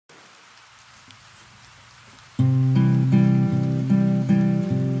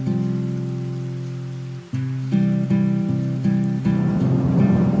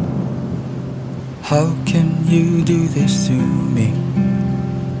How can you do this to me?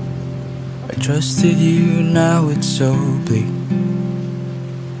 I trusted you, now it's so bleak.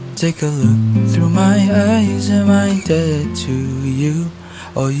 Take a look through my eyes, am I dead to you?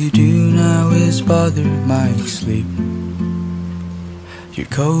 All you do now is bother my sleep. Your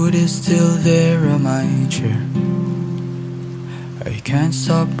coat is still there on my chair. I can't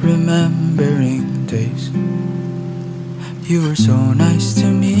stop remembering days. You were so nice to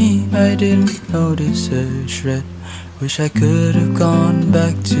me, I didn't notice a shred. Wish I could have gone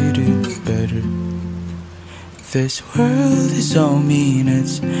back to do better. This world is so mean,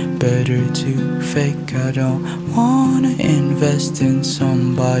 it's better to fake. I don't wanna invest in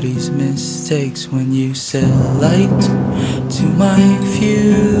somebody's mistakes. When you sell light to my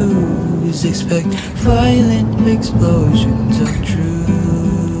fuse, expect violent explosions of truth.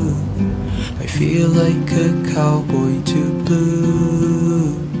 I feel like a cowboy to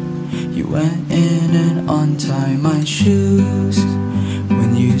blue. You went in and untie my shoes.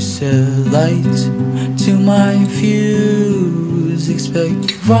 When you sell light to my fuse,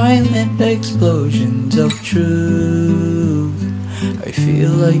 expect violent explosions of truth. I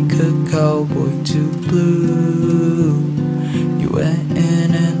feel like a cowboy to blue. You went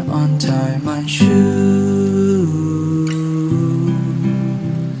in and untie my shoes.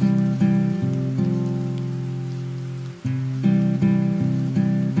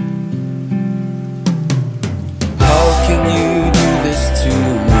 How can you do this to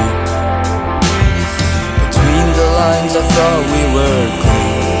me? Between the lines I thought we were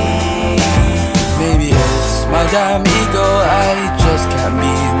clean. Maybe it's my damn ego, I just can't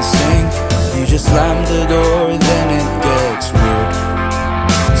be in sync. You just slam the door, then it gets weird.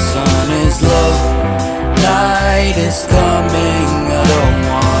 Sun is low, night is coming. I don't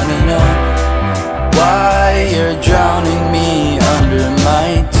wanna know why you're drowning me under my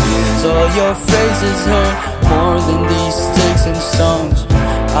tears. All your phrases hurt more than these sticks and stones.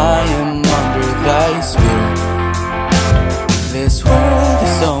 I am under thy spirit. This world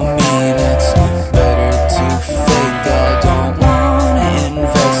is so mean, it's better to fake. I don't wanna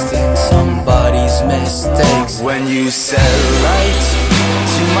invest in somebody's mistakes. When you sell light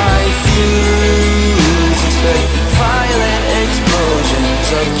to my fuse, expect violent explosions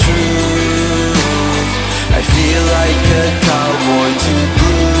of truth. I feel like a cowboy to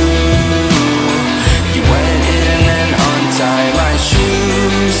blue. You went in and untie my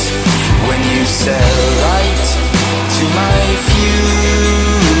shoes. When you sell light to my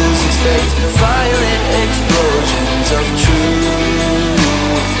fuse, expect violent explosions of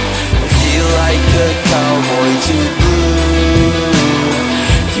truth. I feel like a cowboy to blue.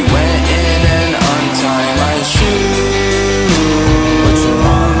 You went in and untie my shoes. What you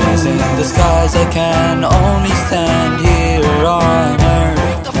want is in disguise, I can only stand here on earth.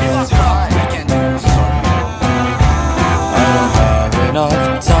 I don't have enough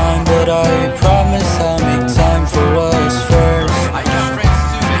time, but I promise I'll make time for us first. I got friends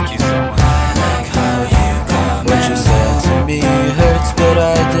to make you someone. Like how you come. What you said to me hurts, but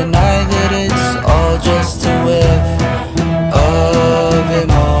I deny that it's all just a whiff of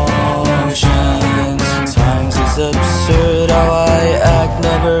emotion. Sometimes it's absurd how I act,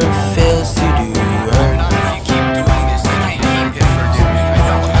 never fails to do hurt.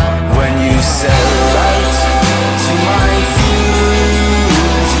 When you sell light to my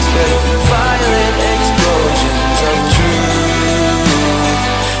fuse, expect violent explosions of truth.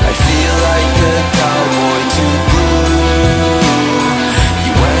 I feel like a cowboy to blue.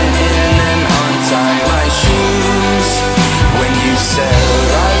 You went in and untie my shoes. When you sell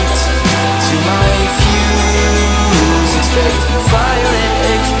light to my fuse, expect